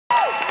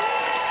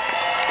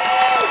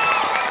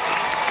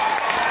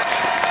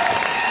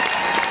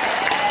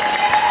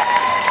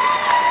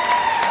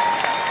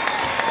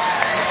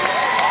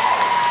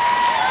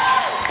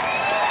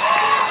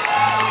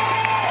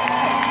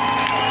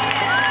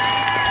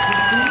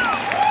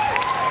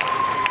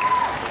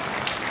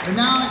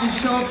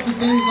show up to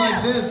things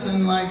like this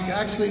and like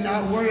actually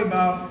not worry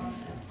about,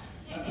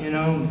 you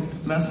know,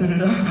 messing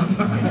it up.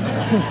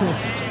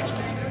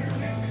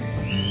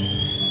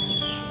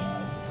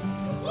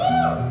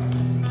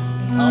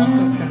 I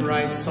also can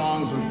write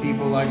songs with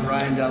people like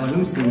Ryan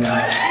Delahousie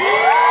now.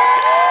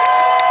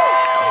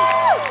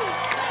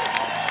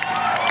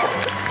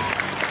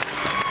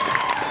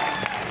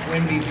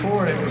 When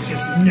before it was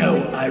just,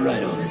 no, I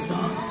write all the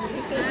songs.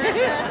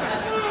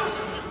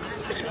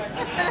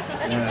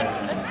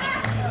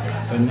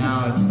 But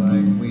now it's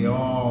like we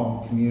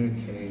all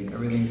communicate,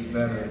 everything's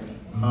better.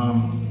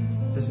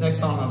 This next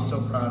song I'm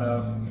so proud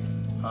of.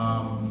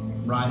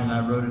 Ryan and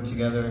I wrote it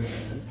together.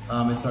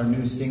 It's our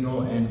new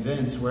single, and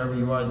Vince, wherever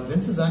you are.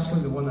 Vince is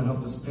actually the one that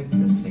helped us pick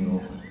this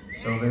single.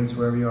 So Vince,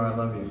 wherever you are, I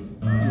love you.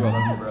 I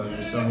love you, bro.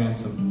 You're so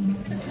handsome.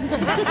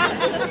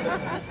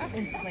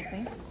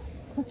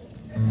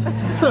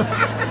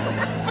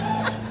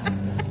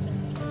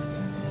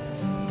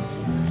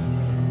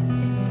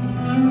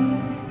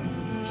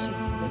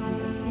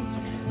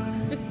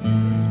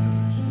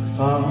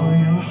 Follow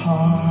your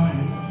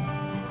heart,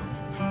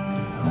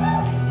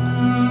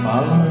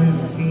 follow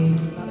your feet,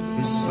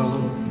 your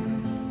soul.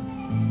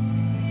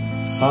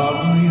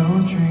 Follow your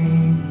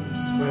dreams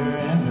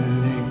wherever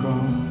they go.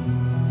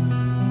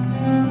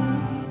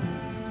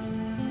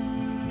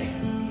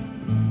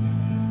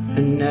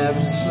 And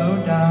never slow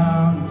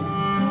down.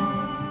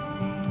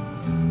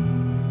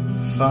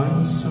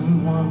 Find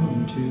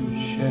someone to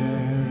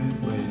share it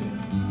with,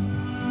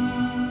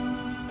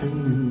 and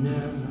then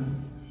never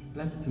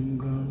let them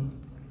go.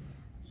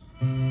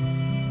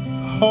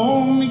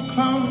 Hold me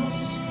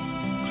close,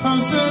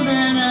 closer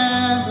than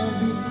ever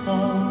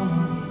before.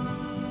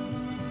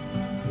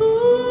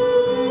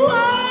 Ooh,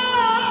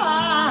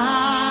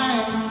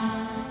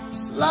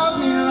 just love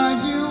me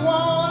like you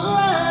won't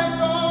let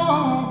go.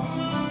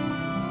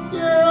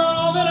 You're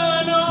all that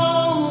I know.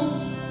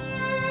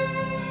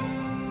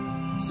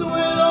 So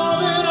with all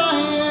that I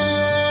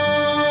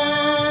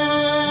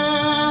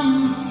am,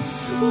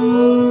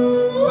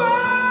 ooh,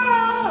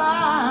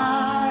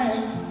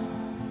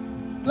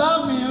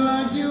 love me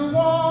like you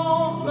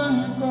won't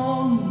let go.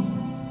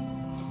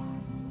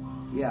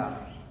 Yeah.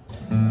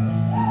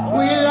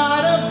 We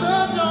light up the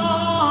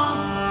dawn.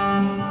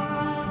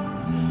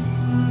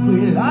 We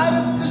light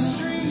up the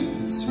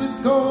streets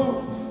with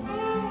gold.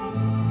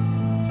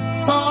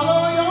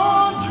 Follow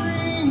your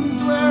dreams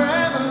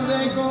wherever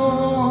they go.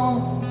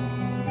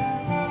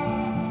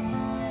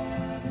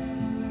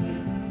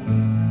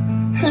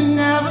 And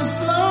never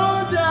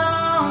slow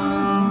down.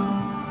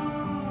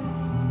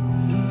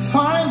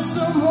 Find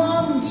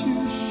someone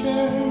to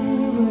share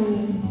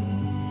with,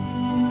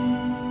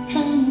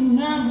 and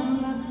never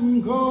let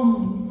them go.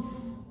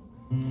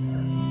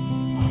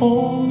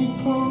 Hold me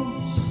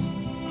close,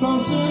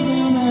 closer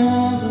than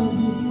ever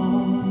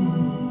before.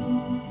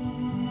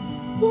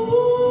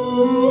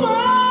 Ooh,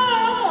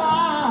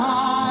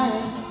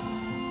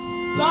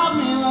 love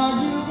me like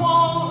you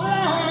won't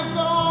let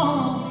go.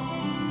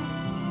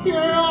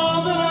 You're all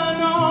that I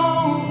know.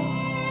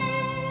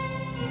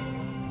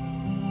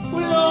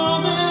 With all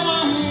that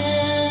I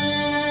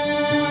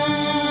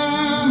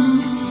am.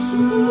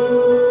 Ooh,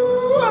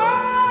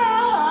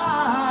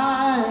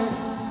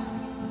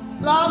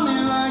 love me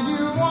like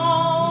you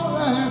won't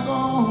let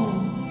go.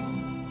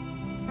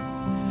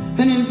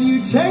 And if you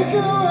take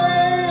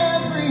away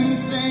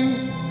everything,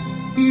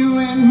 you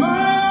in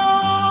my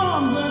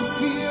arms, I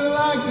feel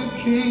like a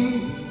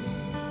king.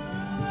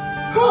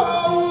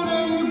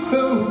 Holding you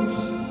close,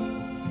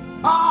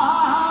 I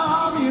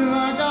love you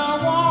like I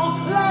won't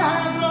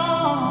let go.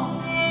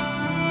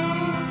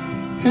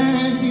 And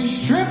if you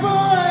strip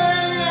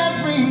away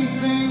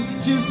everything,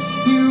 just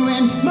you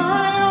in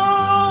my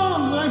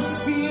arms, I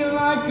feel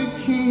like a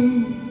king.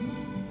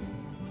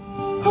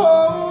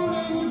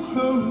 Holding you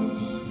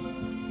close,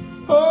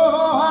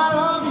 oh, I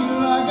love you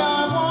like I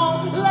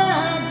won't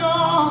let go.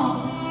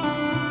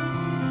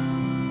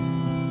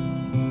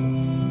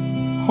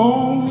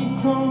 Hold me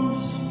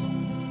close,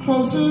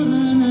 closer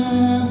than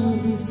ever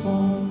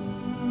before.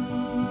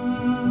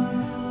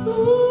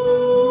 Ooh.